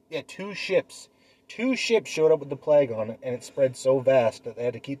 yeah, two ships showed up with the plague on it, and it spread so vast that they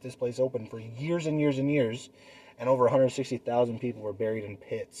had to keep this place open for years and years and years, and over 160,000 people were buried in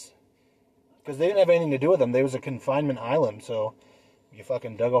pits. Because they didn't have anything to do with them. They was a confinement island, so you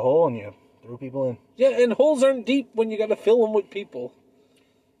fucking dug a hole and you threw people in. Yeah, and holes aren't deep when you gotta fill them with people.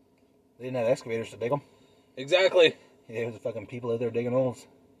 They didn't have excavators to dig them. Exactly. There was fucking people out there digging holes.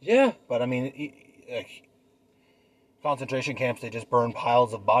 Yeah. But, I mean, concentration camps, they just burned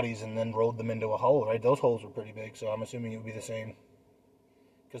piles of bodies and then rolled them into a hole, right? Those holes were pretty big, so I'm assuming it would be the same.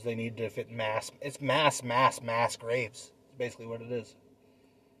 Because they need to fit mass. It's mass graves. It's basically what it is.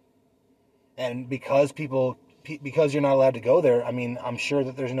 And because you're not allowed to go there, I mean, I'm sure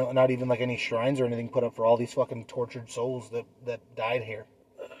that there's not even like any shrines or anything put up for all these fucking tortured souls that died here.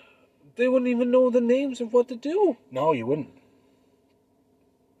 They wouldn't even know the names of what to do. No, you wouldn't.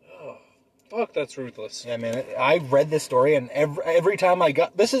 Fuck, that's ruthless. Yeah, man. I read this story, and every time I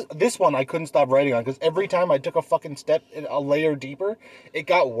got this one, I couldn't stop writing on because every time I took a fucking step a layer deeper, it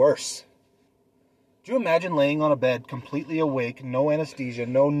got worse. Do you imagine laying on a bed, completely awake, no anesthesia,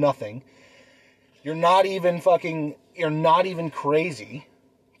 no nothing? You're not even crazy.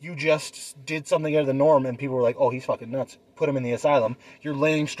 You just did something out of the norm, and people were like, "Oh, he's fucking nuts." Put him in the asylum. You're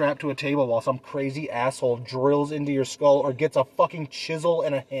laying strapped to a table while some crazy asshole drills into your skull or gets a fucking chisel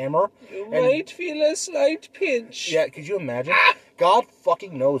and a hammer. You might feel a slight pinch. Yeah, could you imagine? God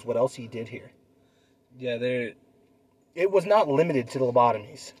fucking knows what else he did here. Yeah, It was not limited to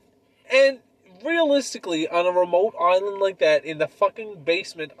lobotomies. And realistically, on a remote island like that, in the fucking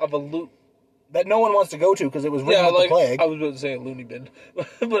basement of a that no one wants to go to because it was ridden with the plague. I was about to say a loony bin, but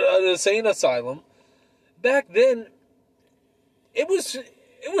an insane asylum. Back then, it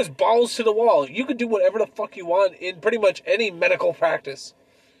was balls to the wall. You could do whatever the fuck you want in pretty much any medical practice.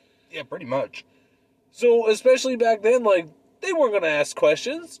 Yeah, pretty much. So, especially back then, like, they weren't going to ask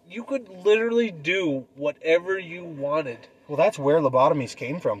questions. You could literally do whatever you wanted. Well, that's where lobotomies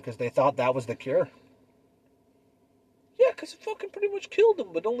came from, because they thought that was the cure. Yeah, because it fucking pretty much killed them,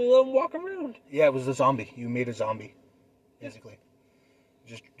 but only let them walk around. Yeah, it was a zombie. You made a zombie, basically.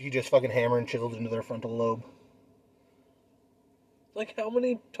 You just fucking hammer and chiseled into their frontal lobe. Like, how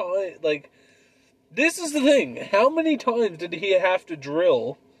many times... Like, this is the thing. How many times did he have to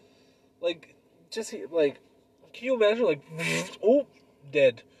drill? Like, just, like... Can you imagine, like... Oh,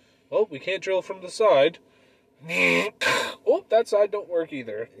 dead. Oh, we can't drill from the side. Oh, that side don't work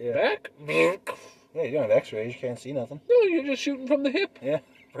either. Yeah. Back. Yeah, you don't have x-rays. You can't see nothing. No, you're just shooting from the hip. Yeah,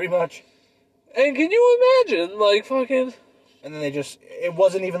 pretty much. And can you imagine, like, fucking... And then it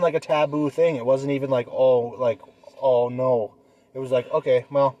wasn't even like a taboo thing. It wasn't even like, oh no. It was like, okay,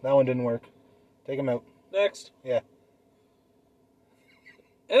 well, that one didn't work. Take him out. Next. Yeah.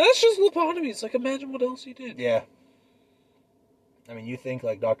 And that's just lobotomies. Like, imagine what else he did. Yeah. I mean, you think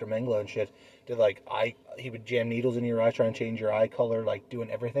like Dr. Mengele and shit did he would jam needles in your eye, try and change your eye color, like doing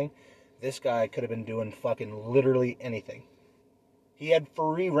everything. This guy could have been doing fucking literally anything. He had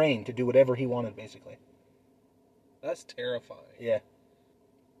free reign to do whatever he wanted, basically. That's terrifying. Yeah.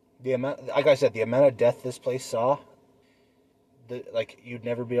 The amount, like I said, the amount of death this place saw, you'd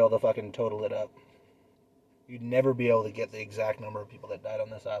never be able to fucking total it up. You'd never be able to get the exact number of people that died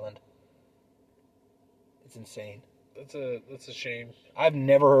on this island. It's insane. That's a shame. I've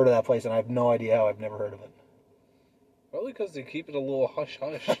never heard of that place, and I have no idea how I've never heard of it. Probably because they keep it a little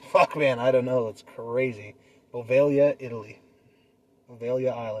hush-hush. Fuck, man, I don't know. It's crazy. Poveglia, Italy.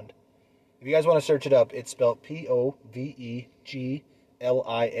 Poveglia Island. If you guys want to search it up, it's spelled Poveglia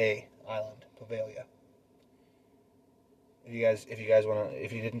Island. Poveglia. If you guys want to,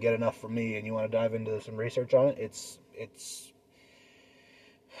 if you didn't get enough from me and you want to dive into some research on it, it's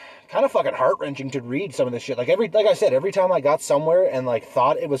kind of fucking heart-wrenching to read some of this shit. Like I said, every time I got somewhere and like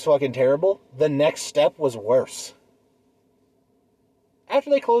thought it was fucking terrible, the next step was worse. After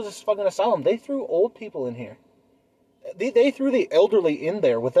they closed this fucking asylum, they threw old people in here. They threw the elderly in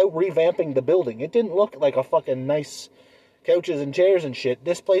there without revamping the building. It didn't look like a fucking nice couches and chairs and shit.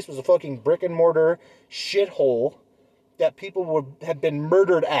 This place was a fucking brick and mortar shithole that people had been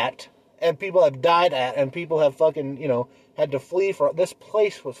murdered at, and people have died at, and people have fucking, had to flee from. This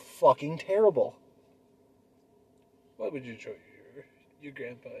place was fucking terrible. Why would you throw your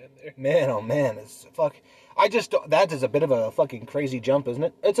grandpa in there? Man, oh man, it's fuck. That is a bit of a fucking crazy jump, isn't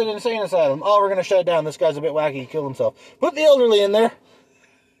it? It's an insane asylum. Oh, we're gonna shut it down. This guy's a bit wacky. He killed himself. Put the elderly in there.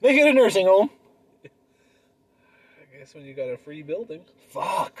 Make it a nursing home. I guess when you got a free building.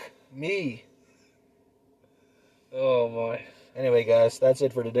 Fuck me. Oh boy. Anyway, guys, that's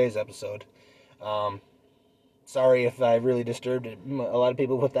it for today's episode. Sorry if I really disturbed a lot of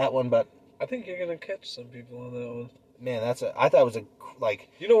people with that one, but I think you're gonna catch some people on that one. Man, I thought it was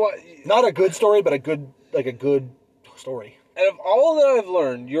You know what? Not a good story, but a good story. And of all that I've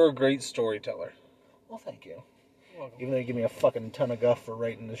learned, you're a great storyteller. Well, thank you. You're welcome. Even though you give me a fucking ton of guff for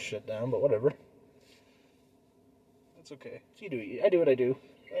writing this shit down, but whatever. That's okay. So I do what I do.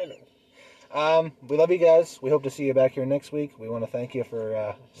 I know. We love you guys. We hope to see you back here next week. We want to thank you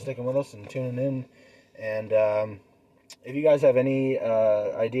for sticking with us and tuning in. And if you guys have any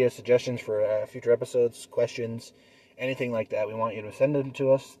ideas, suggestions for future episodes, questions, anything like that, we want you to send them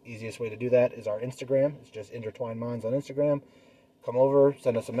to us. Easiest way to do that is our Instagram. It's just Intertwined Minds on Instagram. Come over,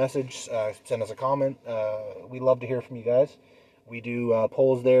 send us a message, send us a comment. We love to hear from you guys. We do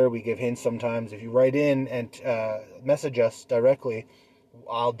polls there. We give hints sometimes. If you write in and message us directly,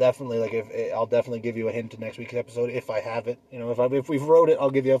 I'll definitely give you a hint to next week's episode if I have it. If we've wrote it, I'll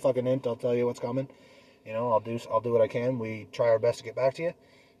give you a fucking hint. I'll tell you what's coming. I'll do what I can. We try our best to get back to you.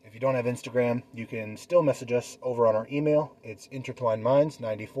 If you don't have Instagram, you can still message us over on our email. It's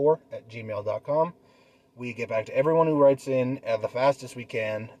intertwinedminds94@gmail.com. We get back to everyone who writes in the fastest we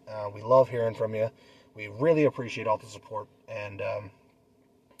can. We love hearing from you. We really appreciate all the support. And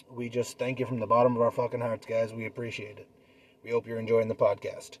we just thank you from the bottom of our fucking hearts, guys. We appreciate it. We hope you're enjoying the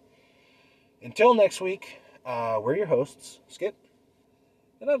podcast. Until next week, we're your hosts, Skip.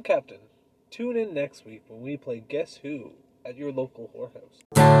 And I'm Captain. Tune in next week when we play Guess Who at your local whorehouse.